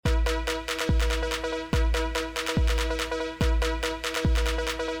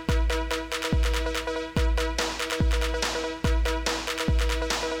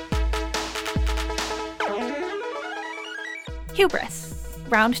Hubris,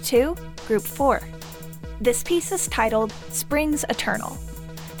 Round 2, Group 4. This piece is titled Springs Eternal.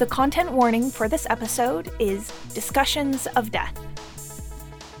 The content warning for this episode is discussions of death.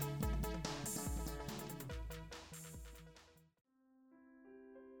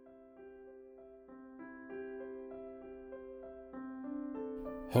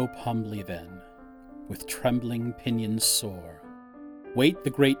 Hope humbly then, with trembling pinions soar. Wait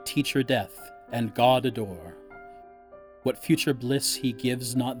the great teacher death, and God adore. What future bliss he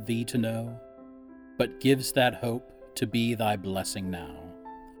gives not thee to know, but gives that hope to be thy blessing now.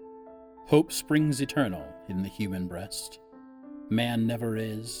 Hope springs eternal in the human breast. Man never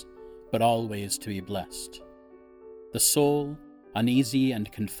is, but always to be blessed. The soul, uneasy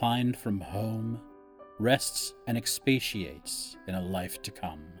and confined from home, rests and expatiates in a life to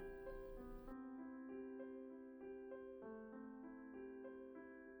come.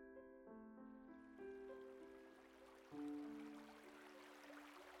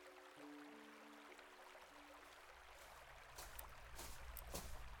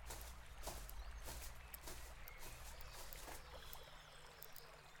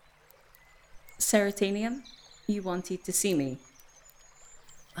 Seratanium, you wanted to see me.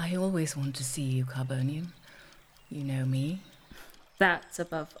 I always want to see you, Carbonium. You know me. That,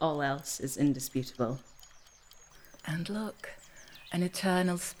 above all else, is indisputable. And look, an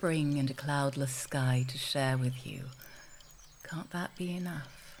eternal spring and a cloudless sky to share with you. Can't that be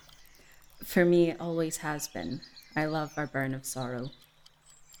enough? For me, it always has been. I love our burn of sorrow.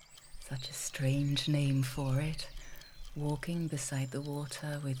 Such a strange name for it. Walking beside the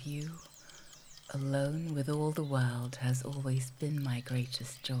water with you, alone with all the world, has always been my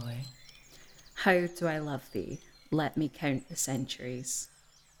greatest joy. How do I love thee? Let me count the centuries.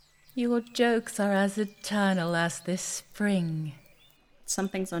 Your jokes are as eternal as this spring.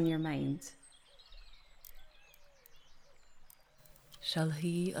 Something's on your mind. Shall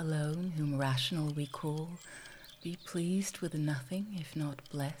he alone, whom rational we call, be pleased with nothing, if not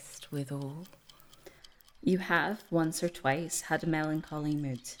blessed with all? You have, once or twice, had a melancholy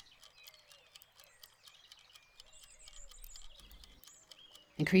mood.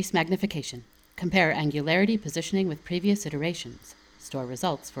 Increase magnification. Compare angularity positioning with previous iterations. Store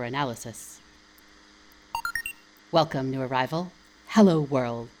results for analysis. Welcome, new arrival. Hello,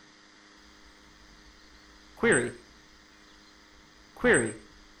 world. Query. Query.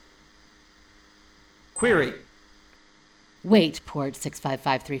 Query. Wait, port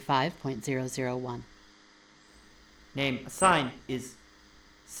 65535.001. Name assigned is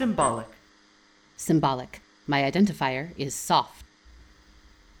symbolic. Symbolic. My identifier is soft.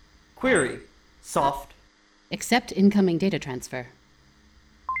 Query. Soft. Accept incoming data transfer.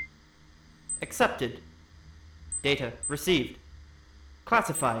 Accepted. Data received.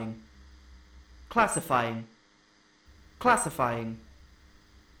 Classifying. Classifying. Classifying.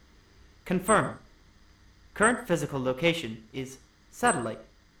 Confirm. Current physical location is satellite,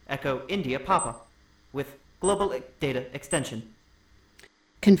 Echo India Papa, with global data extension.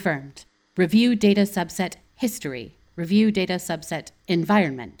 Confirmed. Review data subset history. Review data subset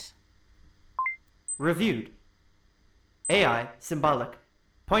environment. Reviewed. AI symbolic.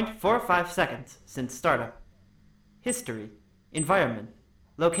 0.45 seconds since startup. History. Environment.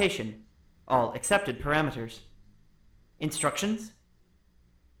 Location. All accepted parameters. Instructions.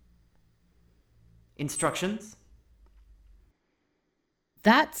 Instructions.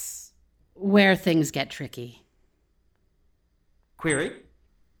 That's where things get tricky. Query.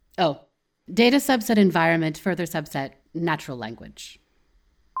 Oh, data subset environment, further subset natural language.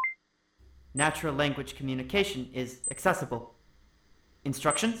 Natural language communication is accessible.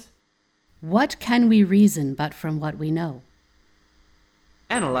 Instructions. What can we reason but from what we know?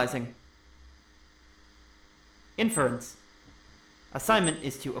 Analyzing. Inference. Assignment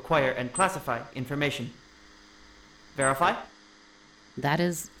is to acquire and classify information. Verify. That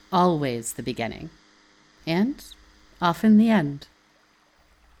is always the beginning. And often the end.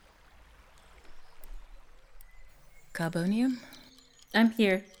 Carbonium? I'm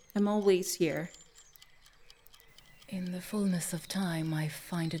here. I'm always here. In the fullness of time, I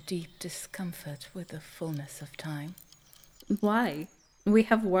find a deep discomfort with the fullness of time. Why? We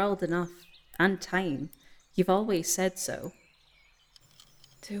have world enough, and time. You've always said so.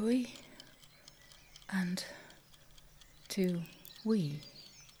 Do we? And do we?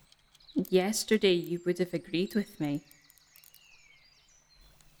 Yesterday you would have agreed with me.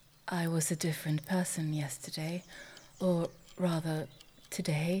 I was a different person yesterday, or rather,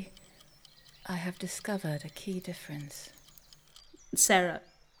 today. I have discovered a key difference. Sarah,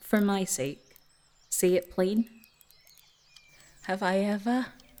 for my sake, say it plain. Have I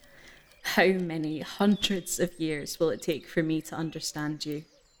ever? How many hundreds of years will it take for me to understand you?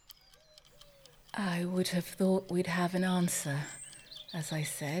 I would have thought we'd have an answer, as I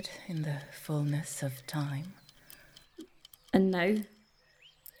said, in the fullness of time. And now?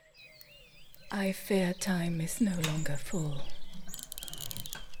 I fear time is no longer full.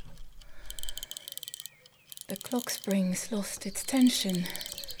 The clock spring's lost its tension.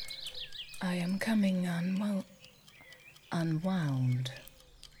 I am coming unwound.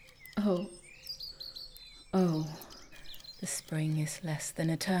 Oh. The spring is less than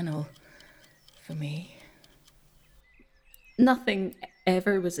eternal for me. Nothing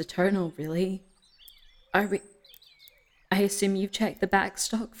ever was eternal, really. Are we... I assume you've checked the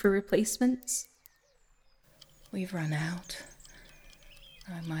backstock for replacements? We've run out.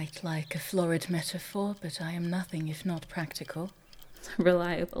 I might like a florid metaphor, but I am nothing if not practical.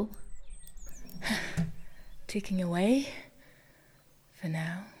 Reliable. Ticking away. For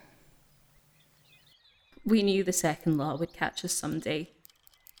now. We knew the second law would catch us someday.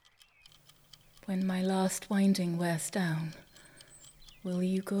 When my last winding wears down, will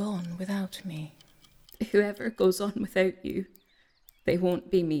you go on without me? Whoever goes on without you, they won't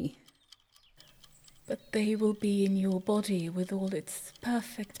be me. But they will be in your body with all its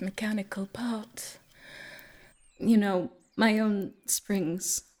perfect mechanical parts. You know, my own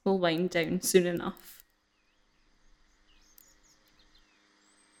springs will wind down soon enough.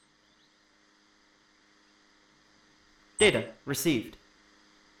 Data received.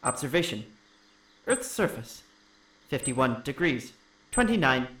 Observation. Earth's surface. 51 degrees,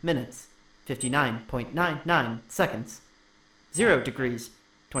 29 minutes, 59.99 seconds. 0 degrees,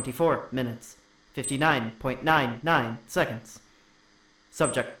 24 minutes, 59.99 seconds.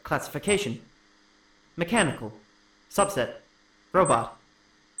 Subject classification. Mechanical. Subset. Robot.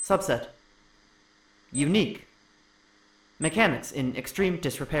 Subset. Unique. Mechanics in extreme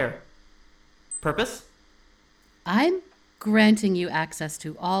disrepair. Purpose? I'm granting you access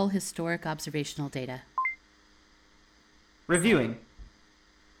to all historic observational data. Reviewing.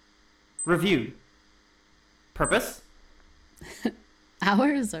 Reviewed. Purpose?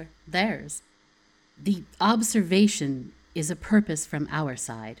 Ours or theirs? The observation is a purpose from our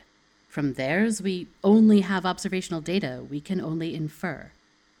side. From theirs, we only have observational data. We can only infer.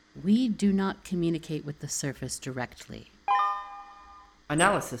 We do not communicate with the surface directly.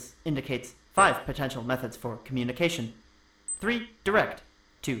 Analysis indicates 5 potential methods for communication. 3 direct,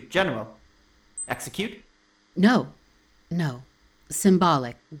 2 general. Execute? No.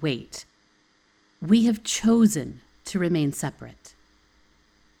 Symbolic, wait. We have chosen to remain separate.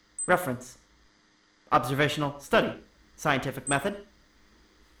 Reference. Observational study. Scientific method.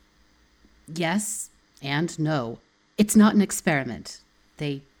 Yes and no. It's not an experiment.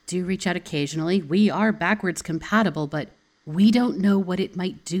 They do reach out occasionally. We are backwards compatible, but we don't know what it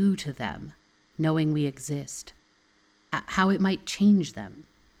might do to them, knowing we exist. How it might change them.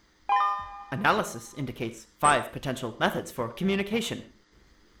 Analysis indicates 5 potential methods for communication.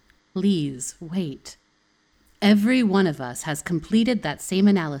 Please, wait. Every one of us has completed that same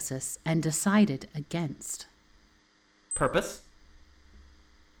analysis and decided against. Purpose?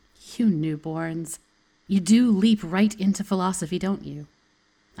 You newborns. You do leap right into philosophy, don't you?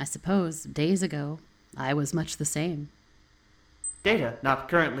 I suppose, days ago, I was much the same. Data not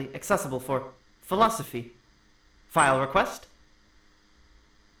currently accessible for philosophy. File request?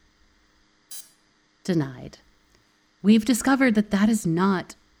 Denied. We've discovered that is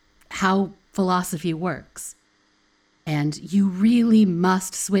not how philosophy works. And you really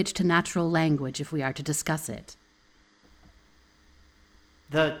must switch to natural language if we are to discuss it.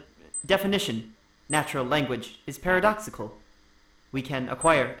 The definition, natural language, is paradoxical. We can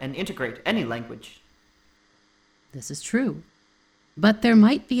acquire and integrate any language. This is true. But there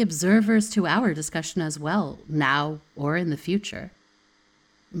might be observers to our discussion as well, now or in the future.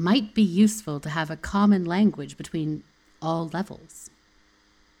 Might be useful to have a common language between all levels.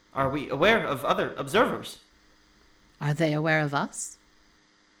 Are we aware of other observers? Are they aware of us?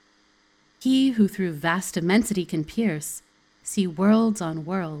 He who through vast immensity can pierce, see worlds on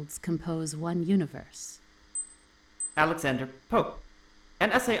worlds compose one universe. Alexander Pope.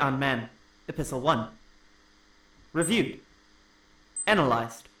 An Essay on Man. Epistle 1. Reviewed.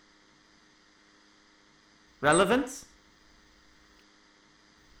 Analyzed. Relevance?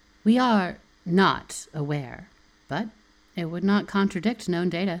 We are not aware, but it would not contradict known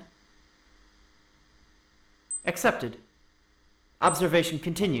data. Accepted. Observation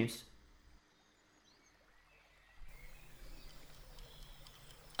continues.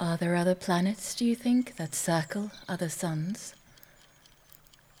 Are there other planets, do you think, that circle other suns?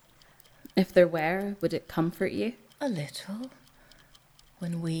 If there were, would it comfort you? A little.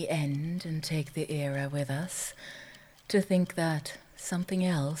 when we end and take the era with us, to think that something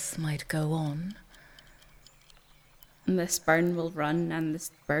else might go on. And this burn will run and the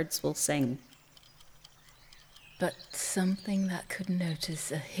birds will sing. But something that could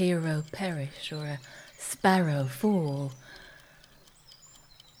notice a hero perish or a sparrow fall.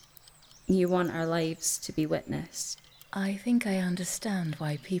 You want our lives to be witnessed. I think I understand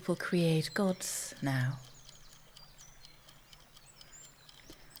why people create gods now.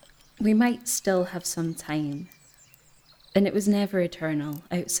 We might still have some time. And it was never eternal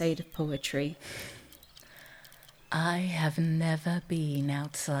outside of poetry. I have never been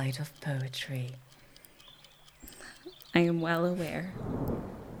outside of poetry. I am well aware.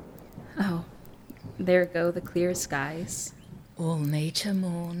 Oh, there go the clear skies. All nature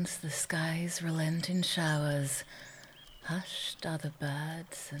mourns, the skies relent in showers. Hushed are the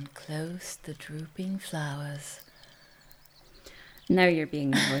birds and close the drooping flowers. Now you're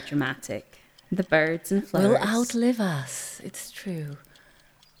being more dramatic. The birds and flowers Will outlive us, it's true.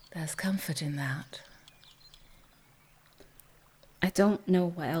 There's comfort in that. I don't know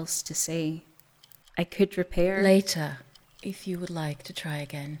what else to say. I could repair... Later, if you would like to try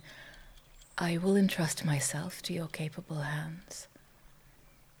again, I will entrust myself to your capable hands.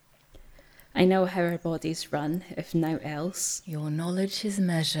 I know how our bodies run, if naught else. Your knowledge is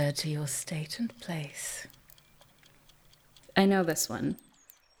measured to your state and place. I know this one.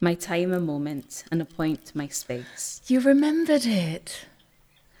 My time a moment, and a point my space. You remembered it.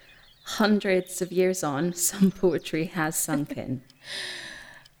 Hundreds of years on, some poetry has sunk in.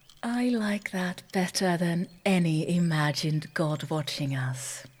 I like that better than any imagined God watching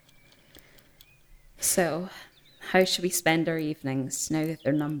us. So, how should we spend our evenings now that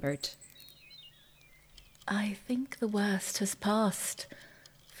they're numbered? I think the worst has passed.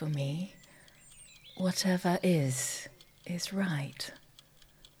 For me, whatever is right.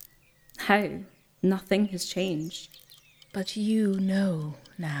 How? Nothing has changed. But you know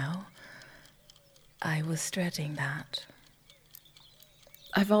now. I was dreading that.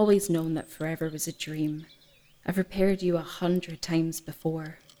 I've always known that forever was a dream. I've repaired you 100 times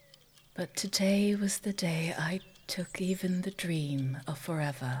before. But today was the day I took even the dream of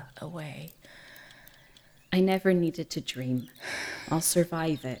forever away. I never needed to dream. I'll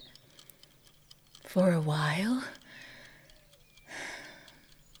survive it. For a while?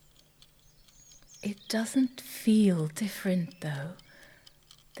 It doesn't feel different, though,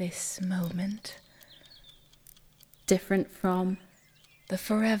 this moment. Different from? The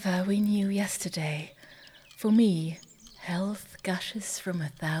forever we knew yesterday. For me, health gushes from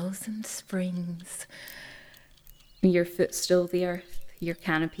 1,000 springs. Your footstool the earth, your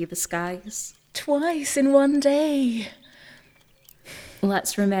canopy the skies. Twice in one day.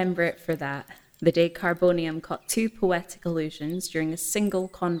 Let's remember it for that. The day Carbonium caught 2 poetic illusions during a single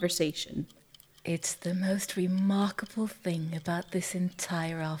conversation. It's the most remarkable thing about this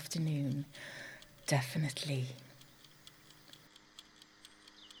entire afternoon. Definitely.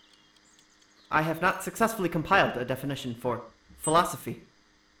 I have not successfully compiled a definition for philosophy.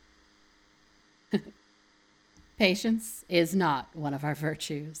 Patience is not one of our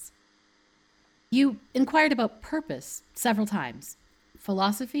virtues. You inquired about purpose several times.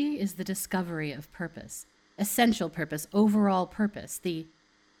 Philosophy is the discovery of purpose, essential purpose, overall purpose, the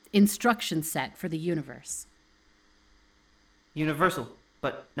instruction set for the universe. Universal,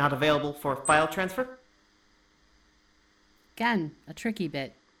 but not available for file transfer? Again, a tricky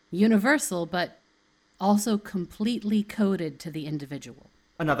bit. Universal, but also completely coded to the individual.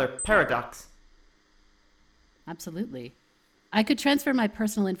 Another paradox. Absolutely. I could transfer my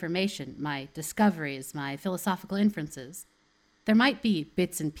personal information, my discoveries, my philosophical inferences. There might be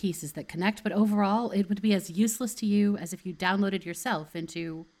bits and pieces that connect, but overall, it would be as useless to you as if you downloaded yourself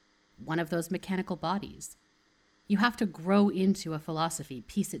into one of those mechanical bodies. You have to grow into a philosophy,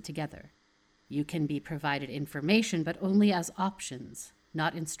 piece it together. You can be provided information, but only as options,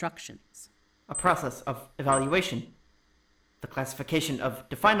 not instructions. A process of evaluation. The classification of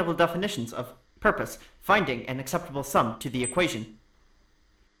definable definitions of purpose, finding an acceptable sum to the equation.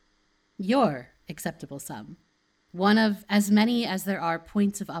 Your acceptable sum. One of as many as there are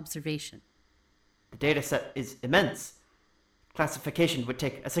points of observation. The data set is immense. Classification would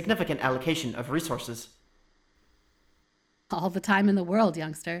take a significant allocation of resources. All the time in the world,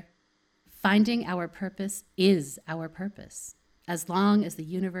 youngster. Finding our purpose is our purpose. As long as the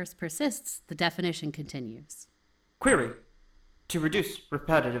universe persists, the definition continues. Query. To reduce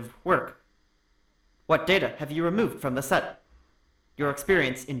repetitive work. What data have you removed from the set? Your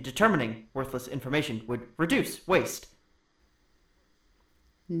experience in determining worthless information would reduce waste.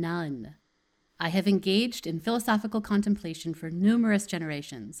 None. I have engaged in philosophical contemplation for numerous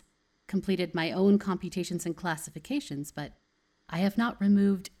generations, completed my own computations and classifications, but I have not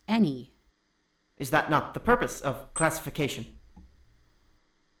removed any. Is that not the purpose of classification?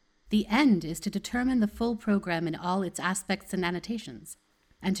 The end is to determine the full program in all its aspects and annotations,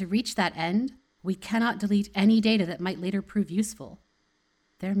 and to reach that end, we cannot delete any data that might later prove useful.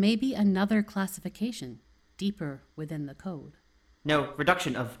 There may be another classification, deeper within the code. No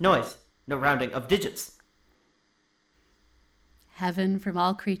reduction of noise, no rounding of digits. Heaven from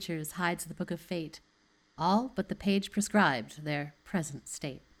all creatures hides the book of fate, all but the page prescribed their present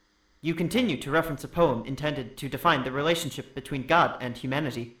state. You continue to reference a poem intended to define the relationship between God and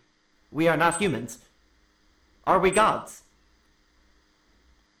humanity. We are not humans. Are we gods?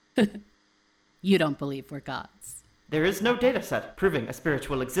 You don't believe we're gods. There is no data set proving a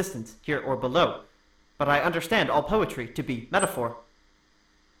spiritual existence here or below, but I understand all poetry to be metaphor.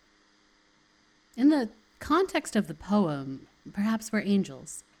 In the context of the poem, perhaps we're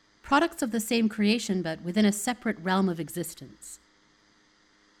angels, products of the same creation but within a separate realm of existence.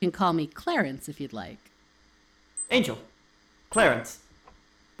 You can call me Clarence if you'd like. Angel. Clarence.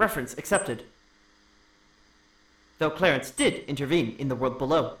 Reference accepted. Though Clarence did intervene in the world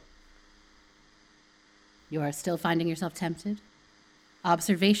below. You are still finding yourself tempted?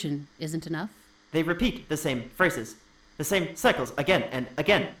 Observation isn't enough? They repeat the same phrases, the same cycles again and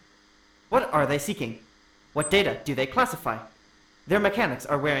again. What are they seeking? What data do they classify? Their mechanics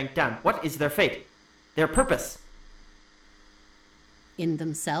are wearing down. What is their fate? Their purpose? In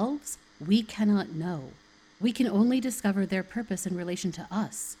themselves, we cannot know. We can only discover their purpose in relation to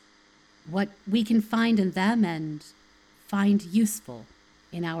us. What we can find in them and find useful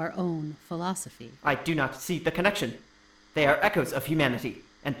in our own philosophy. I do not see the connection. They are echoes of humanity,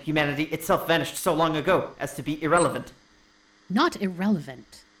 and humanity itself vanished so long ago as to be irrelevant. Not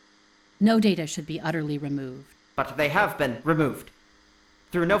irrelevant. No data should be utterly removed. But they have been removed.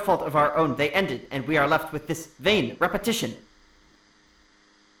 Through no fault of our own, they ended, and we are left with this vain repetition.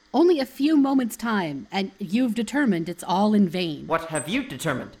 Only a few moments' time, and you've determined it's all in vain. What have you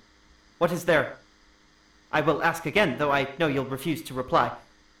determined? What is their... I will ask again, though I know you'll refuse to reply.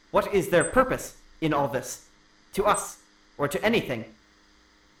 What is their purpose in all this? To us, or to anything?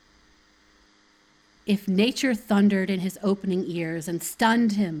 If nature thundered in his opening ears and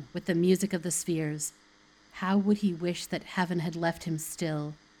stunned him with the music of the spheres, how would he wish that heaven had left him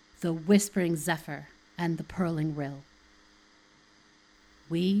still, the whispering zephyr and the purling rill?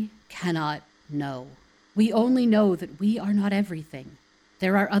 We cannot know. We only know that we are not everything.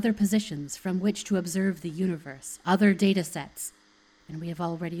 There are other positions from which to observe the universe, other data sets, and we have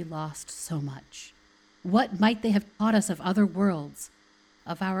already lost so much. What might they have taught us of other worlds,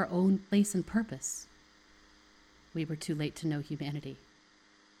 of our own place and purpose? We were too late to know humanity,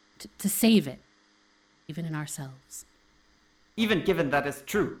 to save it, even in ourselves. Even given that is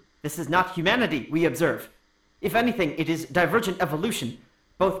true, this is not humanity we observe. If anything, it is divergent evolution,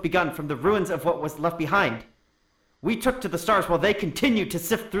 both begun from the ruins of what was left behind. We took to the stars while they continued to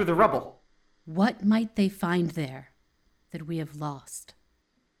sift through the rubble. What might they find there that we have lost?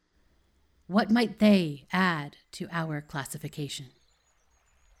 What might they add to our classification?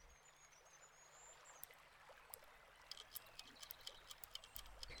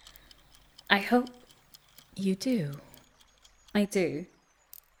 I hope You do. I do.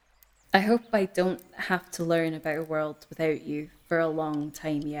 I hope I don't have to learn about a world without you for a long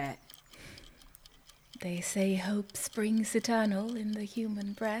time yet. They say hope springs eternal in the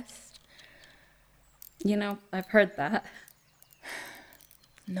human breast. You know, I've heard that.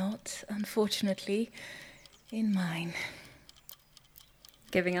 Not, unfortunately, in mine.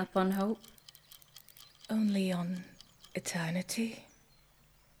 Giving up on hope? Only on eternity.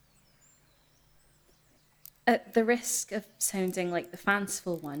 At the risk of sounding like the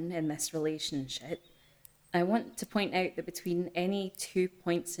fanciful one in this relationship, I want to point out that between any 2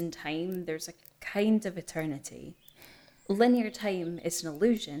 points in time, there's a kind of eternity. Linear time is an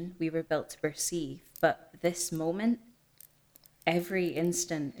illusion we were built to perceive, but this moment, every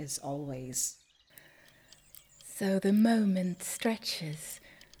instant is always. So the moment stretches,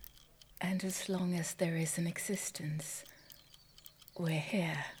 and as long as there is an existence, we're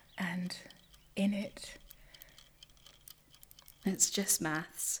here and in it. It's just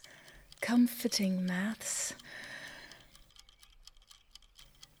maths. Comforting maths.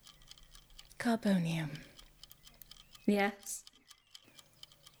 Carbonium, Yes?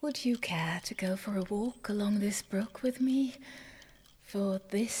 would you care to go for a walk along this brook with me for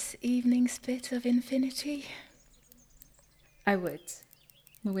this evening's bit of infinity? I would.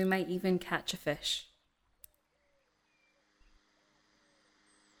 We might even catch a fish.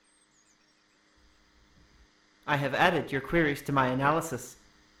 I have added your queries to my analysis.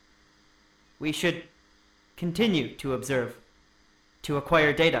 We should continue to observe, to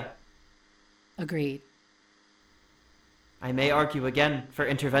acquire data. Agreed. I may argue again for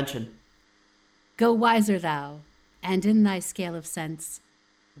intervention. Go wiser thou, and in thy scale of sense,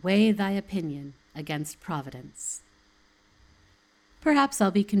 weigh thy opinion against providence. Perhaps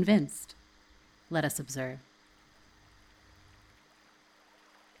I'll be convinced. Let us observe.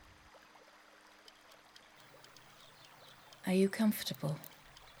 Are you comfortable?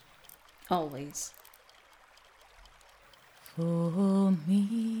 Always. For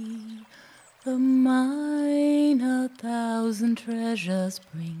me, the mine 1,000 treasures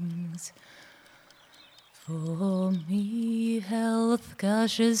brings. For me, health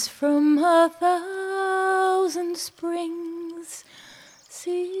gushes from 1,000 springs.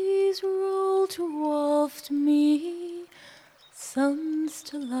 Seas roll to waft me, suns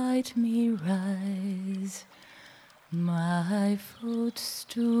to light me rise. My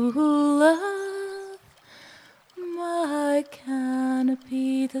footstool earth, my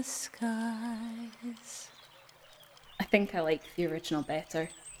canopy the skies. I think I like the original better.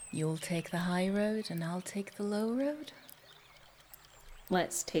 You'll take the high road and I'll take the low road?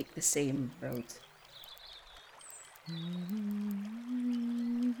 Let's take the same road.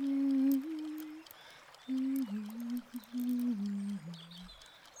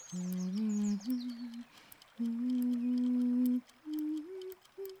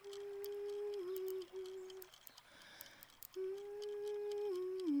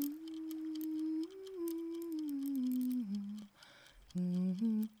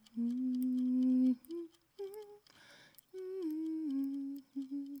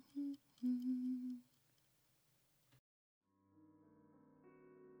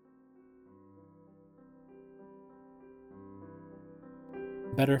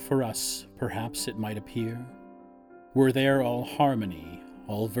 Better for us, perhaps it might appear, were there all harmony,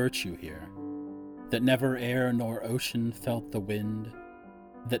 all virtue here, that never air nor ocean felt the wind,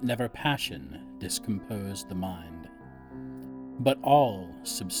 that never passion discomposed the mind. But all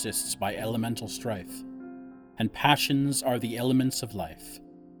subsists by elemental strife, and passions are the elements of life.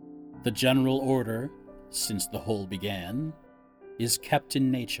 The general order, since the whole began, is kept in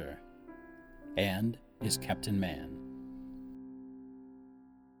nature, and is kept in man.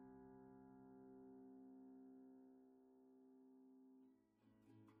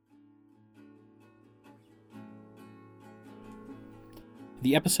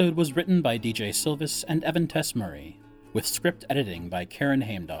 The episode was written by DJ Silvis and Evan Tess Murray, with script editing by Karen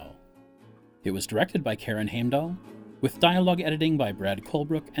Heimdahl. It was directed by Karen Heimdahl, with dialogue editing by Brad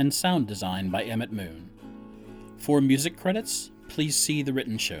Colebrook and sound design by Emmett Moon. For music credits, please see the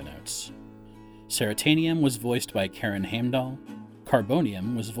written show notes. Seratanium was voiced by Karen Heimdahl,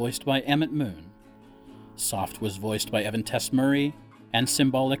 Carbonium was voiced by Emmett Moon, Soft was voiced by Evan Tess Murray, and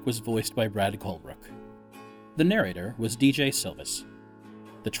Symbolic was voiced by Brad Colebrook. The narrator was DJ Silvis.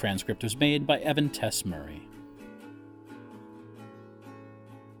 The transcript was made by Evan Tess Murray.